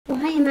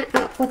am I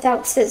up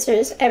without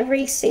scissors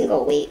every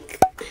single week?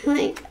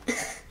 Like,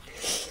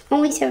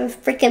 always have a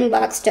freaking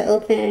box to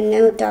open and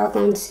no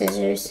doggone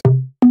scissors.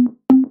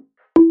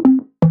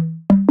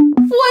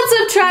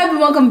 What's up, tribe, and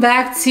welcome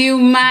back to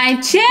my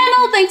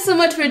channel. Thanks so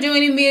much for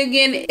joining me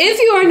again. If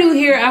you are new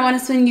here, I want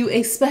to send you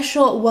a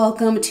special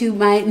welcome to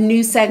my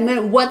new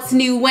segment, What's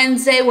New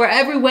Wednesday, where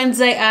every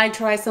Wednesday I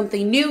try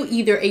something new,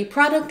 either a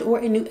product or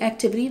a new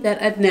activity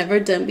that I've never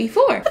done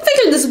before. I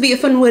figured this would be a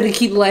fun way to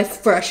keep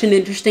life fresh and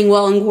interesting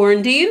while in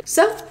quarantine.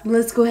 So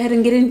let's go ahead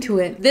and get into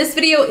it. This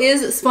video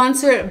is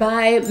sponsored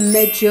by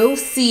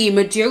Mejosi.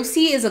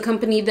 Mejosi is a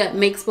company that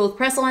makes both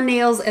press-on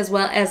nails as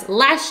well as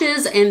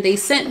lashes, and they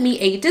sent me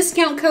a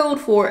discount code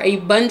for a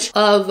bunch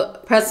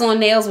of press-on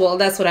nails. Well,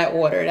 that's what I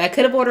ordered. I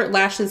could have ordered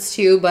lashes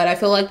too, but I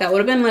feel like that would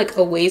have been like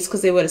a waste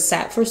because they would have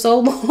sat for so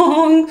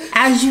long.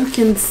 As you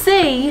can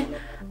see,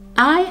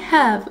 I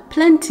have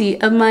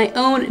plenty of my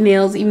own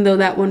nails, even though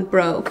that one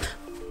broke.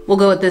 We'll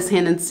go with this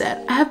hand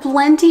instead. I have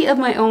plenty of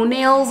my own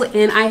nails,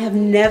 and I have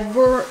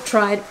never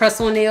tried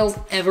press-on nails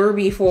ever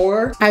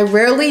before. I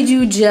rarely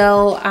do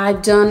gel.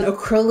 I've done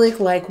acrylic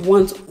like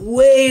once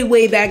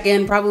way back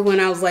in, probably when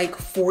I was like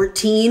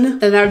 14.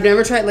 And I've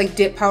never tried like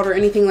dip powder or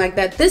anything like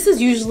that. This is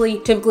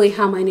typically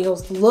how my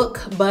nails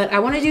look, but I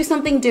want to do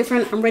something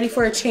different. I'm ready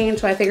for a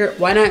change, so I figured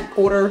why not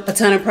order a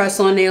ton of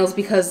press-on nails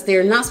because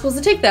they're not supposed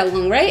to take that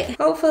long, right?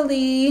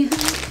 Hopefully.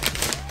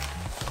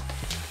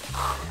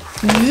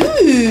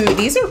 Ooh,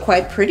 these are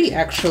quite pretty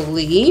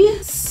actually.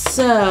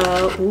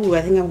 So, ooh,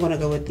 I think I'm gonna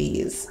go with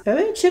these. Have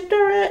I chipped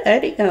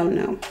already? Oh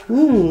no.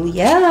 Ooh,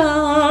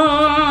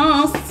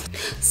 yes.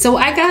 So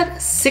I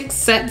got 6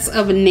 sets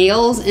of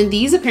nails, and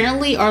these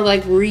apparently are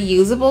like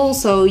reusable,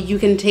 so you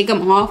can take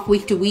them off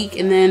week to week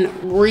and then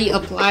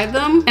reapply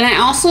them. And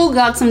I also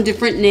got some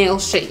different nail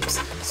shapes.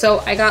 So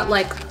I got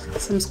like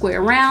some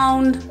square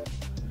round,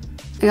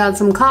 I got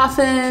some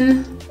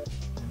coffin,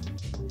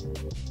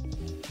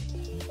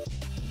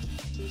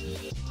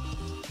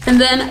 and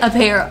then a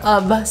pair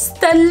of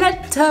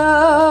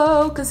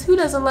stiletto, because who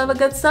doesn't love a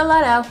good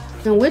stiletto?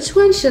 And which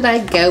one should I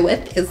go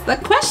with is the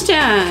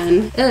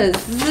question.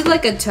 This is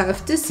like a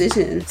tough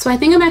decision. So I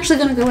think I'm actually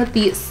gonna go with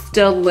the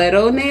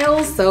stiletto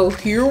nails. So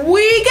here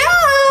we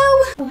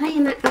go. Why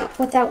am I up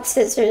without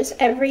scissors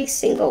every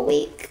single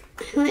week?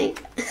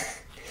 Like,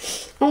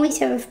 always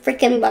have a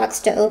freaking box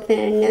to open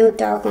and no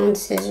doggone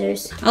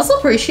scissors. I also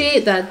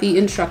appreciate that the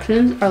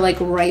instructions are like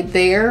right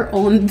there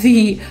on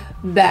the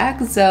back,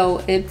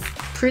 so it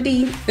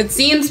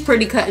seems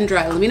pretty cut and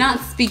dry. Let me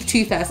not speak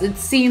too fast. It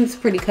seems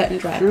pretty cut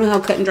and dry. I don't know how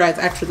cut and dry it's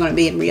actually going to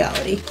be in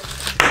reality.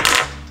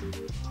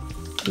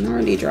 I'm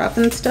already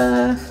dropping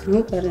stuff.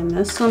 Oh, I done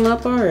messed some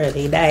up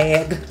already.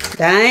 Dang.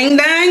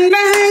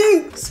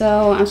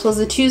 So I'm supposed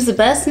to choose the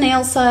best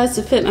nail size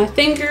to fit my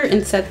finger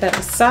and set that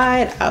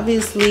aside.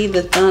 Obviously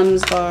the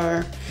thumbs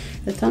are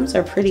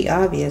pretty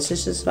obvious.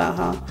 It's just about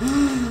how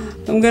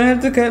I'm gonna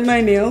have to cut my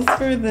nails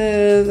for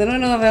this. I don't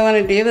know if I want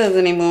to do this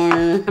anymore.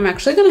 I'm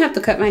actually gonna have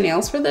to cut my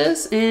nails for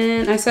this,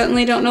 and I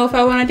certainly don't know if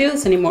I want to do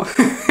this anymore.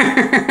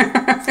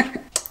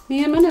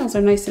 Man, my nails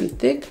are nice and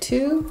thick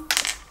too.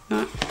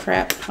 Oh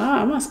crap. Oh,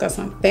 I must got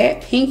some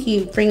fat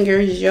pinky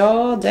fingers,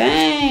 y'all.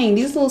 Dang,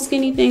 these little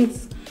skinny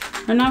things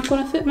are not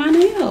gonna fit my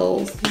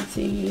nails. Let's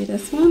see, maybe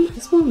this one?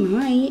 This one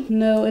might.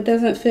 No, it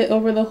doesn't fit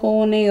over the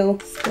whole nail.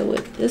 Let's go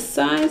with this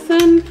size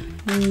then.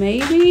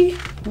 Maybe?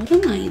 What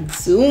am I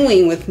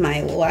doing with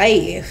my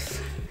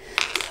life?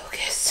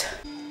 Focus.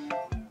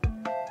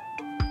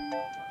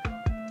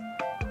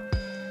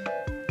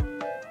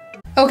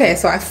 Okay,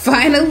 so I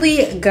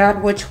finally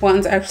got which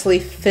ones actually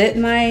fit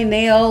my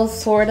nails,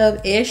 sort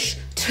of ish,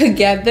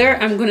 together.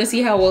 I'm gonna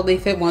see how well they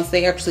fit once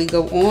they actually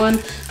go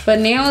on. But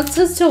now it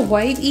says to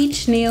wipe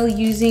each nail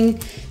using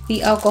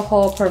the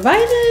alcohol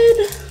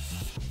provided.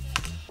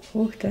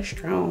 Oh, that's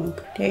strong.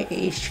 That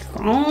is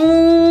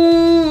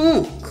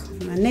strong.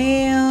 My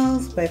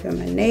nails, wiping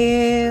my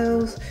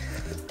nails,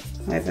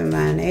 wiping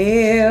my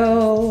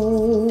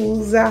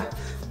nails,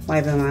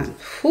 wiping my,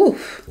 whew.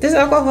 This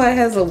alcohol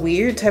has a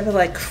weird type of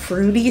like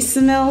fruity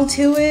smell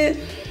to it.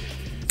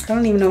 I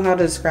don't even know how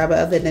to describe it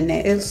other than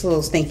that. It's a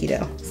little stinky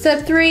though.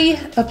 Step 3,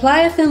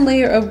 apply a thin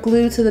layer of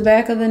glue to the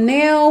back of the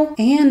nail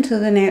and to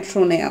the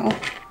natural nail.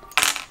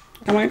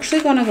 I'm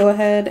actually gonna go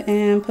ahead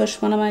and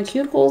push one of my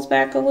cuticles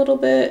back a little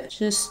bit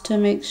just to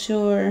make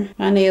sure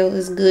my nail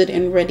is good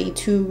and ready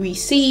to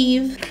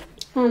receive.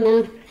 I don't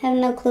know. I have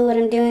no clue what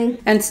I'm doing.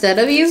 Instead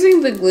of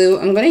using the glue,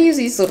 I'm gonna use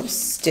these little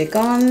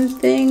stick-on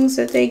things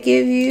that they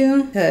give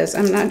you because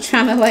I'm not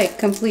trying to like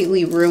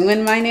completely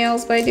ruin my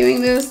nails by doing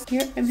this.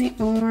 Here,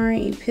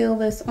 you peel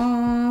this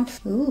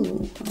off.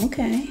 Ooh,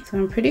 okay. So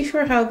I'm pretty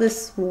sure how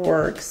this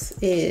works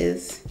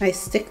is I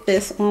stick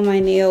this on my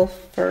nail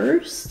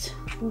first.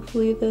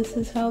 Hopefully this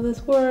is how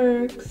this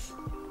works.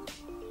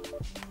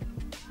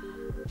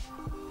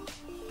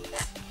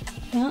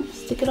 Yep,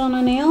 stick it on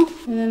a nail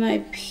and then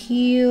I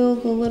peel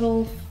the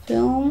little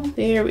film.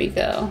 There we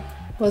go.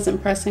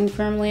 Wasn't pressing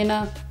firmly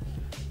enough.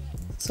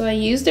 So I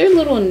used their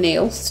little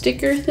nail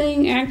sticker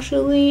thing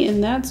actually,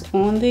 and that's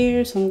on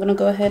there. So I'm gonna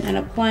go ahead and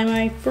apply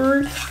my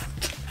first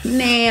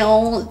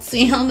nail. Let's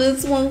see how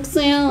this works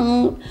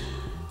out.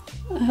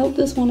 I hope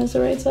this one is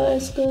the right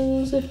size,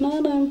 because if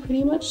not, I'm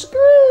pretty much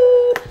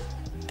screwed.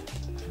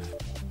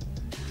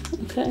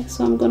 Okay,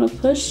 so I'm gonna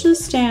push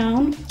this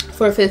down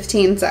for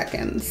 15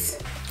 seconds.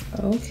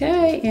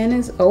 Okay, and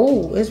it's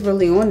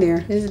really on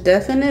there. It's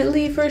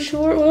definitely for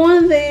sure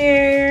on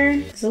there.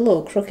 It's a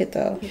little crooked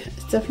though. Yeah,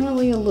 it's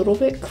definitely a little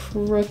bit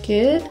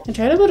crooked. I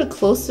try to put it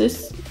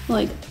closest,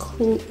 like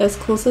as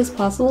close as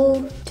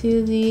possible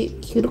to the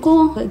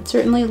cuticle, but it's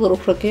certainly a little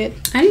crooked.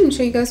 I didn't even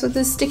show you guys what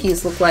the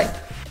stickies look like.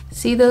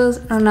 See those?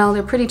 I don't know,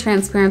 they're pretty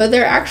transparent, but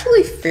they're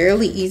actually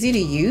fairly easy to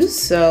use.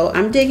 So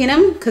I'm digging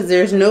them because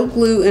there's no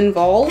glue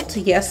involved.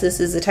 Yes, this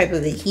is a type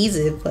of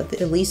adhesive,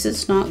 but at least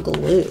it's not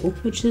glue,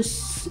 which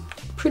is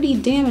pretty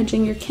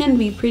damaging, or can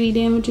be pretty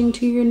damaging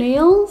to your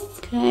nails.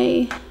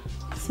 Okay,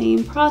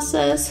 same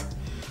process.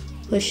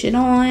 Push it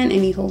on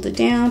and you hold it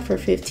down for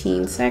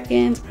 15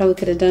 seconds. Probably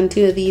could have done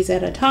 2 of these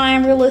at a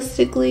time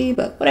realistically,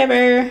 but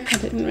whatever. I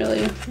didn't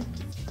really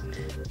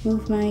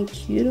move my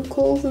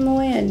cuticles in the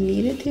way I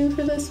needed to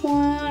for this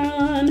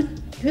one.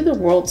 You're the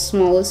world's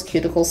smallest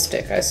cuticle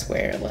stick, I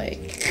swear.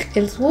 Like,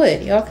 it's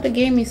wood. Y'all could have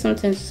gave me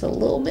something just a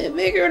little bit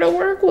bigger to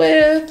work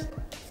with.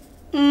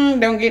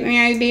 Don't get any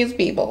ideas,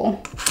 people.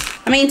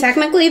 I mean,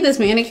 technically this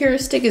manicure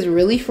stick is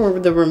really for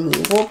the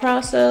removal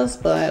process,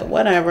 but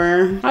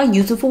whatever. I'll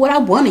use it for what I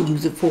want to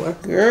use it for.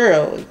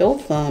 Girl, your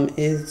thumb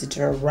is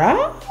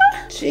dry.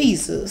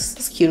 Jesus,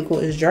 this cuticle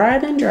is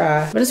drier than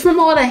dry. But it's from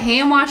all the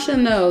hand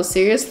washing though.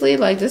 Seriously,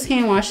 like this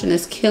hand washing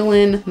is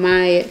killing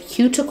my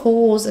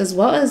cuticles as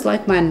well as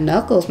like my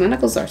knuckles. My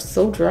knuckles are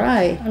so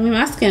dry. I mean,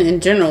 my skin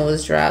in general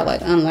is dry,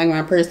 like unlike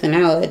my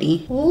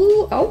personality.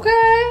 Ooh,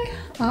 okay.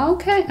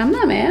 Okay, I'm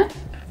not mad.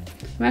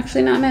 I'm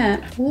actually not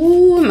mad.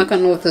 Ooh, I'm not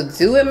gonna know what to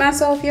do with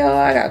myself, y'all.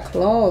 I got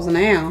claws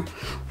now.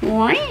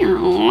 Wow,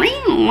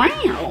 wow,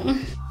 wow.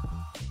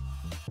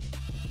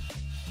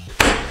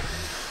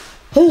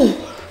 Ooh.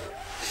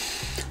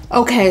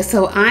 Okay,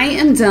 so I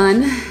am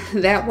done.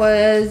 That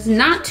was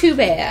not too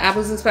bad. I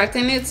was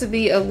expecting it to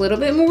be a little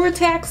bit more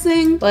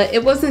taxing, but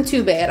it wasn't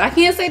too bad. I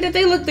can't say that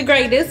they look the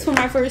greatest for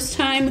my first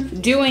time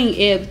doing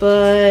it,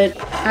 but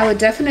I would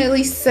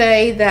definitely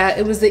say that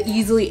it was an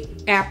easily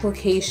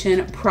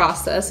application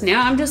process.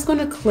 Now I'm just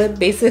gonna clip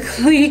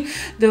basically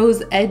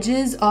those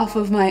edges off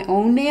of my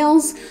own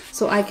nails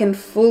so I can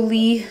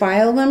fully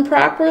file them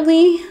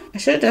properly. I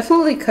should have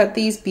definitely cut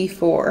these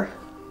before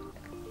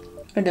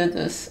I did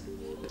this.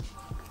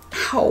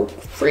 Ow,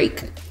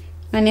 freak.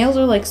 My nails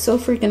are like so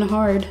freaking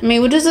hard. I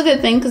mean, which is a good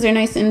thing because they're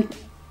nice and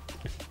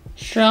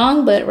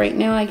strong, but right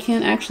now I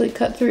can't actually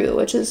cut through,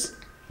 which is,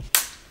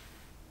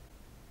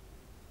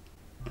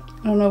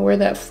 I don't know where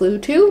that flew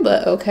to,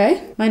 but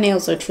okay. My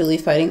nails are truly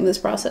fighting this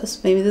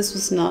process. Maybe this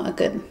was not a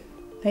good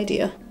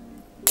idea.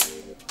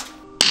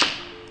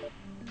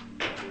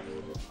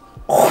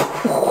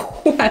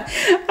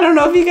 I don't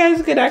know if you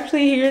guys could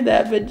actually hear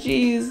that, but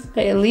geez.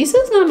 Hey, at least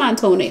it's not my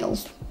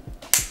toenails.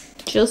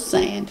 Just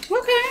saying.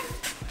 Okay.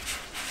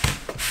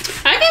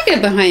 I can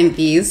get behind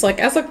these, like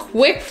as a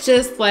quick,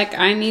 just like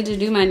I need to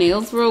do my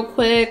nails real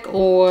quick,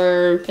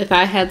 or if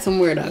I had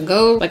somewhere to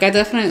go. Like I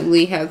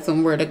definitely had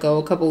somewhere to go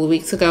a couple of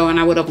weeks ago and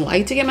I would have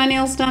liked to get my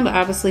nails done, but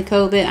obviously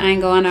COVID, I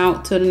ain't going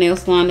out to the nail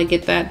salon to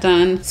get that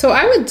done. So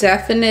I would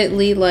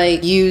definitely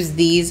like use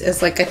these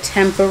as like a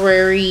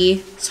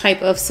temporary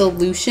type of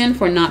solution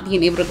for not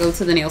being able to go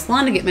to the nail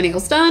salon to get my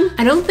nails done.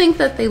 I don't think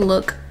that they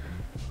look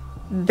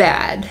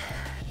bad.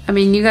 I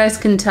mean, you guys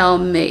can tell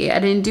me. I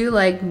didn't do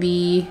like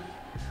the,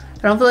 I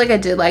don't feel like I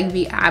did like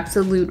the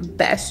absolute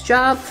best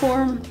job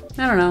for them.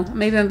 I don't know,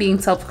 maybe I'm being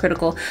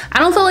self-critical. I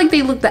don't feel like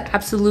they look the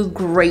absolute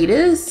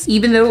greatest,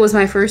 even though it was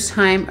my first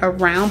time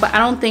around, but I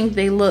don't think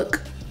they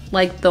look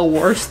like the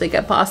worst they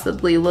could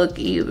possibly look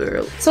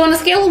either. So on a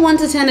scale of 1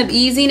 to 10 of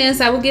easiness,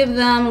 I would give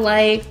them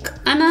like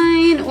a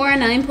 9 or a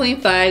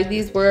 9.5.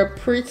 These were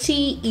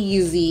pretty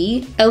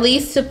easy, at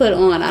least to put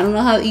on. I don't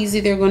know how easy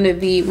they're going to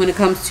be when it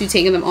comes to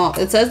taking them off.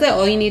 It says that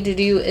all you need to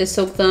do is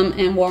soak them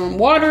in warm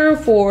water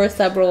for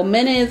several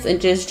minutes and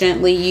just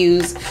gently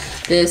use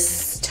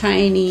this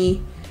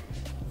tiny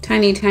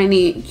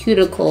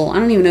cuticle. I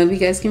don't even know if you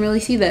guys can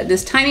really see that.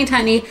 This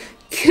tiny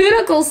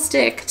cuticle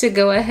stick to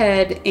go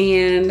ahead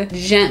and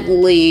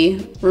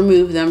gently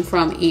remove them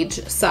from each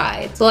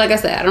side. So like I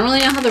said, I don't really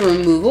know how the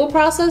removal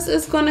process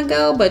is going to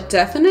go, but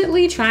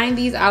definitely trying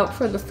these out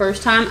for the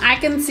first time, I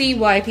can see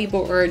why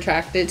people are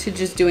attracted to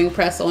just doing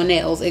press on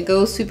nails. It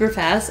goes super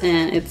fast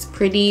and it's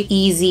pretty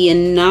easy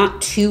and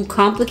not too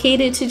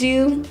complicated to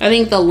do. I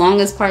think the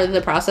longest part of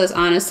the process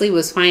honestly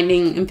was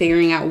finding and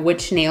figuring out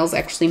which nails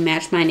actually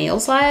match my nail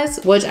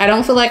size, which I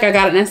don't feel like I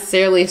got it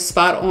necessarily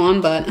spot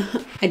on, but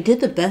I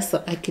did the best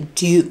that I could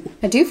do.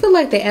 I do feel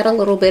like they add a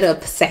little bit of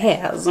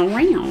pizzazz.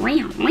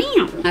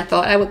 I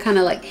thought I would kind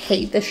of like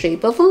hate the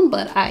shape of them,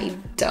 but I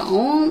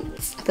don't. I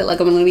feel like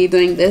I'm gonna be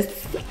doing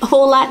this a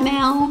whole lot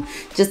now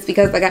just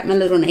because I got my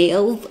little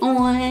nails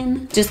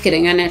on. Just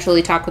kidding, I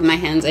naturally talk with my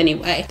hands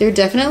anyway. They're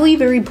definitely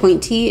very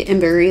pointy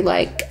and very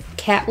like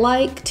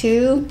cat-like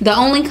too. The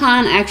only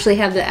con I actually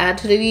have to add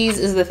to these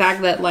is the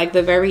fact that like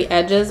the very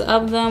edges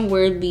of them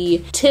where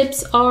the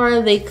tips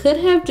are, they could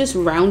have just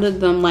rounded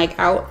them like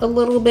out a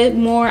little bit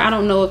more. I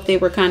don't know if they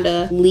were kind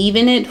of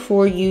leaving it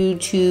for you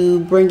to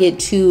bring it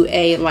to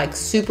a like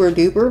super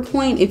duper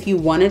point if you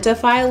wanted to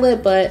file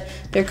it, but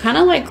they're kind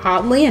of like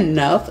oddly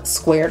enough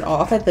squared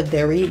off at the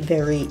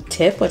very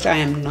tip, which I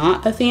am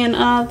not a fan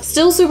of.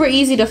 Still super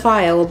easy to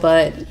file,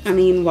 but I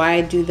mean,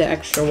 why do the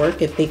extra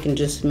work if they can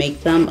just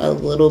make them a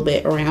little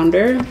bit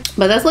rounder?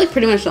 But that's like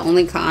pretty much the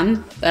only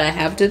con that I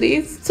have to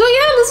these. So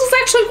yeah, this was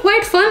actually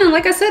quite fun, and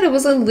like I said, it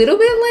was a little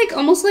bit like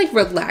almost like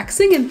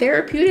relaxing and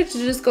therapeutic to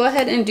just go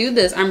ahead and do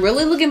this. I'm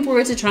really looking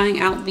forward to trying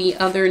out the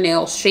other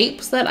nail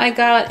shapes that I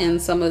got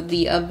and some of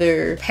the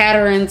other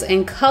patterns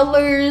and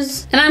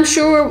colors. And I'm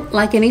sure,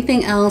 like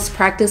anything else,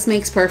 practice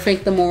makes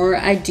perfect. The more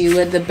I do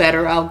it, the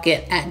better I'll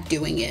get at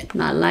doing it.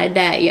 Not like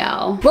that,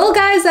 y'all. Well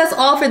guys, that's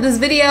all for this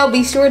video.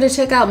 Be sure to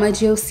check out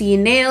Mejosi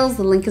nails.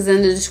 The link is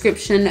in the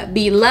description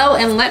below,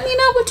 and let me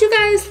know what you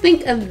guys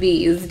think of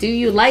these. Do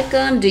you like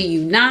them? Do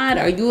you not?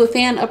 Are you a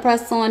fan of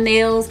press-on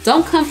nails?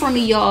 Don't come for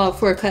me, y'all,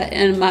 for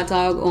cutting my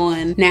dog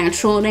on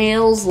natural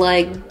nails.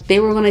 Like, they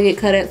were gonna get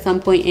cut at some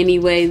point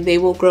anyway. They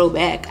will grow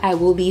back. I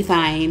will be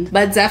fine.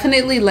 But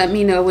definitely let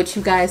me know what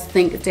you guys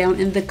think down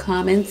in the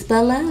comments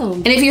below.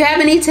 And if you have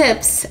any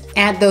tips,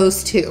 add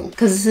those too,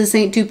 because this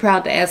ain't too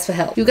proud to ask for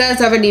help. You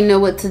guys already know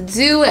what to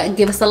do.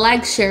 Give us a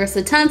like, share us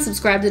a ton,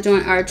 subscribe to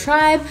join our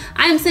tribe.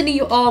 I'm sending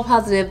you all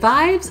positive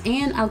vibes,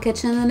 and I'll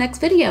catch you in the next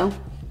video.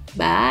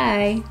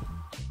 Bye.